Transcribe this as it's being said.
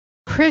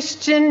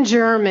Christian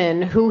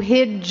German who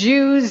hid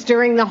Jews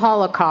during the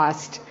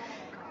Holocaust,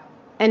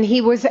 and he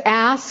was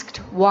asked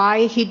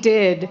why he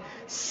did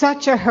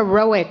such a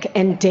heroic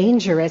and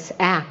dangerous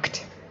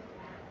act.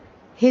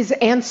 His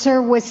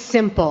answer was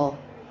simple: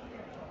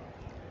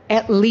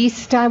 "At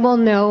least I will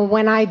know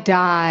when I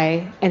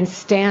die and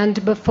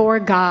stand before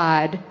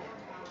God,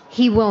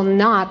 He will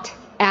not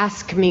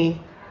ask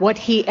me what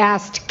He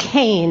asked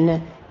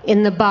Cain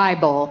in the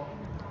Bible.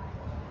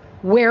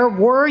 Where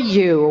were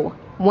you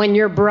when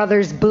your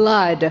brother's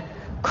blood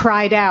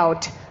cried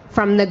out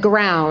from the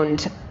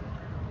ground?"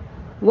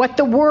 What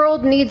the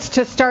world needs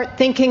to start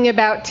thinking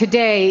about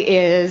today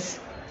is,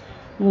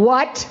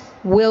 what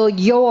will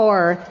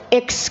your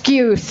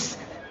excuse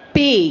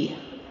be?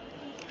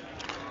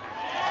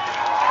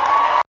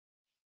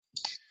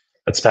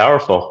 That's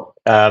powerful.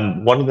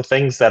 One of the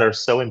things that are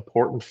so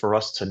important for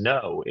us to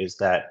know is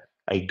that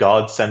a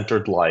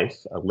God-centered life,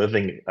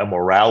 living a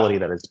morality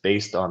that is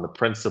based on the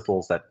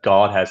principles that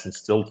God has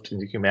instilled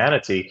into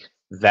humanity,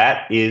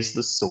 that is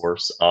the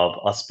source of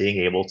us being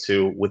able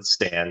to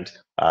withstand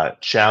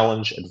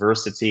challenge,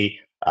 adversity,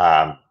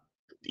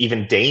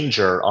 even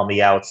danger on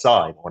the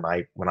outside.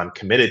 When I'm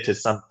committed to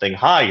something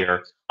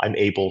higher, I'm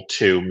able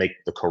to make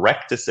the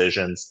correct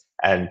decisions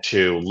and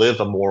to live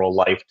a moral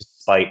life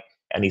despite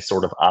any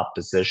sort of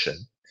opposition.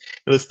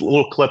 This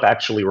little clip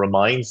actually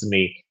reminds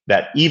me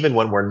that even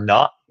when we're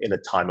not in a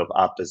time of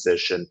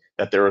opposition,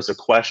 that there is a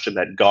question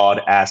that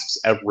God asks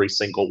every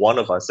single one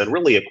of us, and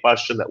really a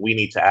question that we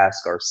need to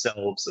ask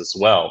ourselves as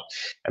well.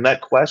 And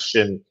that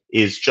question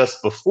is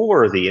just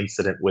before the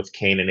incident with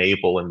Cain and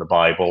Abel in the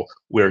Bible,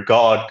 where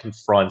God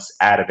confronts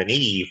Adam and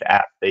Eve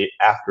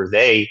after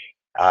they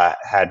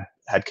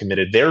had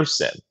committed their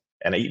sin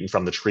and eaten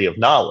from the tree of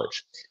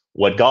knowledge.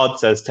 What God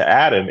says to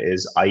Adam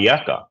is,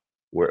 "Ayeka,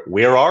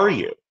 where are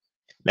you?"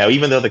 Now,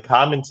 even though the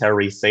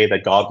commentaries say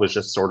that God was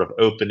just sort of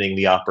opening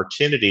the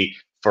opportunity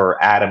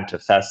for Adam to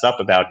fess up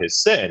about his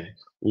sin,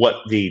 what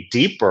the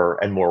deeper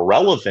and more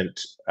relevant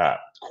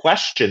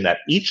question that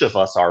each of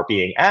us are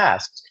being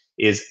asked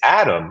is,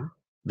 Adam,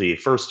 the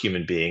first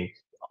human being,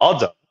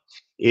 Adam,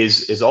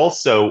 is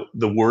also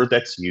the word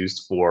that's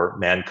used for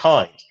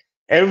mankind.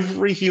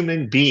 Every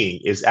human being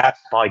is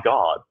asked by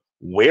God,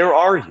 "Where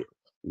are you?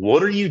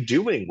 What are you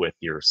doing with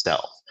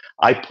yourself?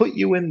 I put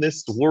you in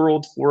this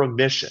world for a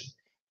mission."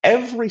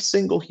 Every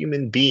single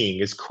human being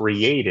is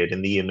created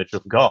in the image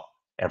of God.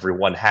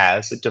 Everyone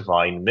has a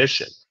divine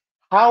mission.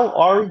 How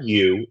are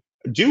you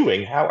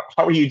doing? How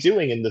are you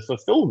doing in the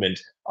fulfillment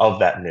of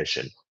that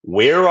mission?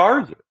 Where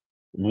are you?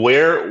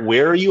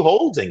 Where are you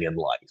holding in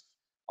life?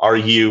 Are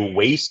you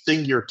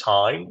wasting your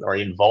time? Are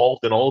you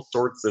involved in all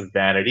sorts of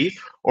vanities?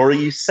 Or are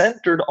you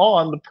centered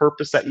on the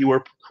purpose that you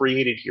were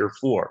created here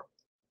for?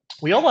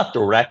 We all have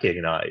to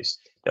recognize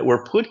that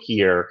we're put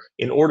here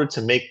in order to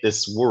make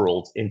this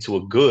world into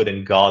a good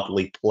and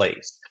godly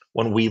place.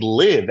 When we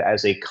live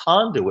as a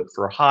conduit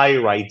for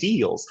higher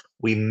ideals,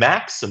 we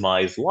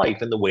maximize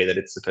life in the way that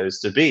it's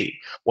supposed to be.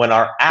 When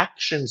our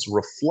actions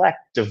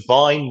reflect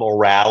divine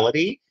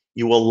morality,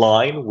 you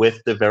align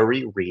with the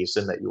very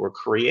reason that you were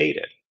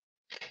created.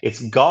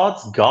 It's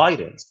God's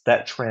guidance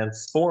that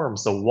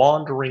transforms a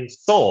wandering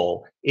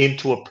soul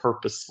into a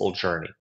purposeful journey.